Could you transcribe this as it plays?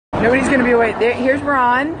Nobody's gonna be away. Here's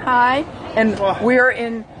Ron. Hi, and we are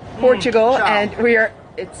in Portugal, and we are.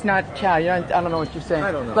 It's not ciao. I don't know what you're saying.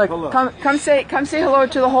 I don't know. Look, come say hello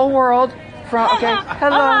to the whole world. Okay,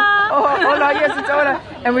 hello. Oh, hola, yes, it's hola.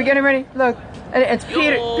 And we're getting ready. Look, and it's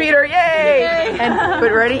Peter. Peter, yay!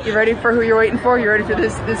 But ready? You ready for who you're waiting for? You ready for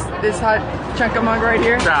this hot chunk of mug right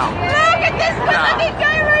here? Ciao. Look at this fucking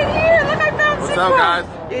guy right here. Look, I found What's up,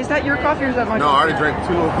 guys? Is that your coffee or is that my coffee? No, I already drank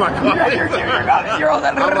 2 of my coffee. You're all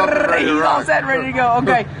set. He's all set, ready to go.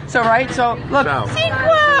 Okay, so look.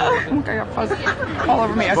 Sinqua! Okay, I got fuzz all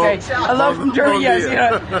over me. Okay, hello from Germany.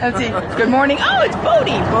 Yes, let's see. Good morning. Oh, it's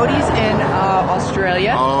Bodhi. Bodhi's in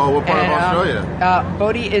Australia. Oh, what part of Australia?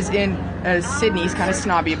 Bodhi is in Sydney. He's kind of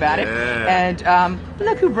snobby about it. Yeah. And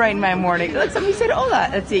look who brightened my morning. Look, somebody said hola.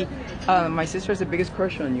 Let's see. My sister has the biggest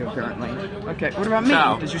crush on you, apparently. Okay, what about me?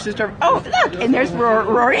 Ciao. Does your sister? Oh, look, and there's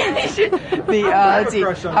Rory. Let's see.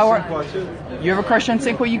 How are you? Have a crush on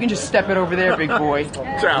Sinqua? You can just step it over there, big boy.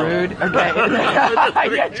 Ciao. Rude. Okay.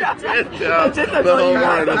 Yeah, ciao. That's it. That's all you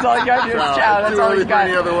got. That's all you got. Just ciao. That's all you got.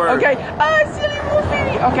 Okay. Silly little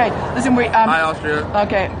baby. Okay. Listen, wait. Hi, Austria.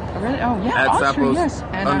 Okay. Really? Oh, yeah. At Austria, Sappos yes.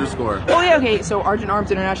 And, _. Oh, yeah. Okay. So Argent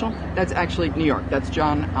Arms International. That's actually New York. That's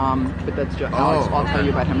John. But that's John. I'll tell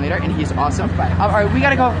you about him later. And he's awesome. All right, we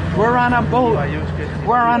gotta go. We're on a boat.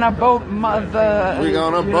 We're on a boat, mother. We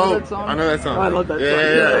on a boat. I know that song. I love that song.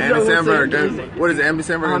 Yeah. Andy Samberg. What is it? Andy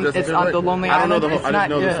Samberg and Justin It's on Timberlake? the Lonely I don't know Island. the whole. I just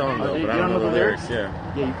know the song though, but I don't know the lyrics.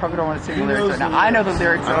 Yeah. Yeah, you probably don't want to sing the lyrics right now. I know the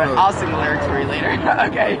lyrics, so I'll sing the lyrics for you later.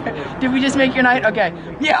 Okay. Did we just make your night? Okay.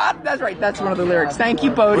 Yeah, that's right. That's one of the lyrics. Thank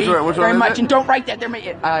you, Bodhi, very much. And don't write that.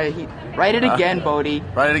 Write it again, Bodhi.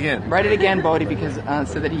 Write it again. Write it again, Bodhi, because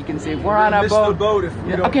so that he can see. We're on a boat.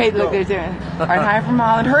 Okay, look, there's it. All right, hi from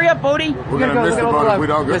Holland. Hurry up, Bodhi. We're gonna miss the boat if we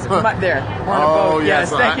don't go. There. We're on a boat.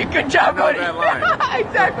 Yes, thank you. Good job, Bodhi.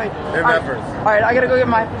 Exactly. All right, I gotta go get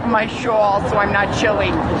my shawl so I'm not chilly.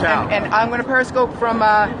 Ciao. And I'm gonna Periscope from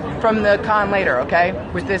the con later, okay?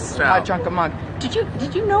 With this hot chunk of mug. Did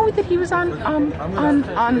you know that he was on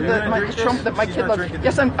my Trump that my kid loves?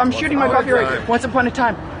 Yes, I'm shooting my coffee right. Once upon a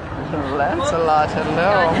time. Lancelot,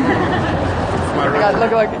 hello.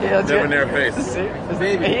 Look like debonair face.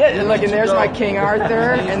 Yeah, look, and there's my King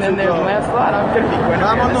Arthur, and then there's Lancelot. I'm gonna be going.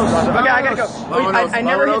 Okay, I gotta go. I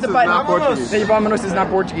never hit the button. Vámonos is not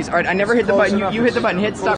Portuguese. All right, I never hit the button. You hit the button. Hit stop.